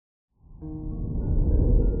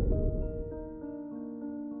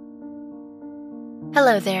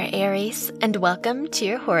Hello there, Aries, and welcome to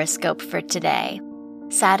your horoscope for today,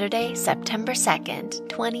 Saturday, September 2nd,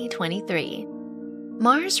 2023.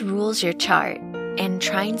 Mars rules your chart and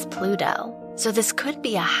trines Pluto, so this could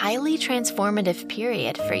be a highly transformative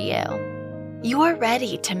period for you. You are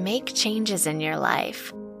ready to make changes in your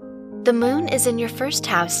life. The moon is in your first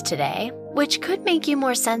house today, which could make you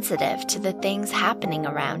more sensitive to the things happening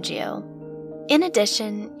around you. In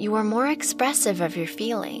addition, you are more expressive of your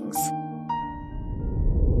feelings.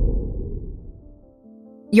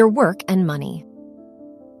 Your work and money.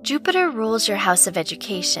 Jupiter rules your house of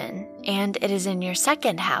education, and it is in your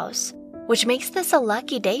second house, which makes this a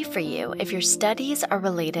lucky day for you if your studies are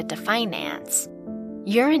related to finance.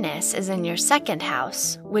 Uranus is in your second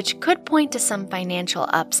house, which could point to some financial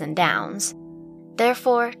ups and downs.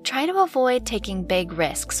 Therefore, try to avoid taking big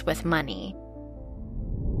risks with money.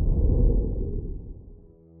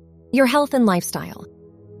 Your health and lifestyle.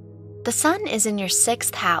 The sun is in your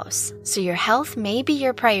sixth house, so your health may be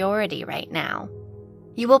your priority right now.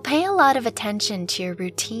 You will pay a lot of attention to your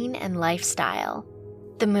routine and lifestyle.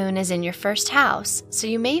 The moon is in your first house, so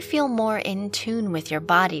you may feel more in tune with your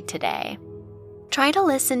body today. Try to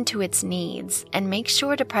listen to its needs and make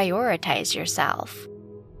sure to prioritize yourself.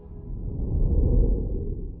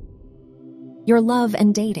 Your love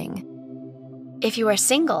and dating. If you are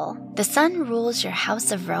single, the sun rules your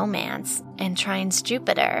house of romance and trines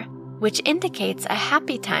Jupiter, which indicates a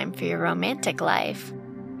happy time for your romantic life.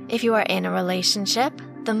 If you are in a relationship,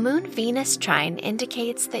 the Moon-Venus trine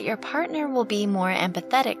indicates that your partner will be more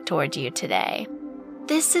empathetic toward you today.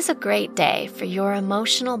 This is a great day for your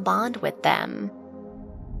emotional bond with them.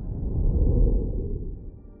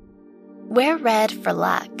 Wear red for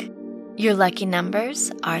luck. Your lucky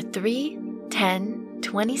numbers are 3, 10,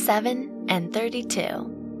 27, and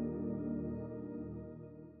 32.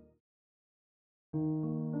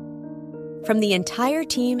 From the entire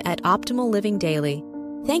team at Optimal Living Daily,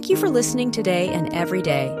 thank you for listening today and every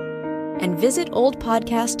day. And visit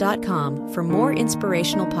oldpodcast.com for more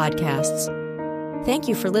inspirational podcasts. Thank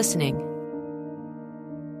you for listening.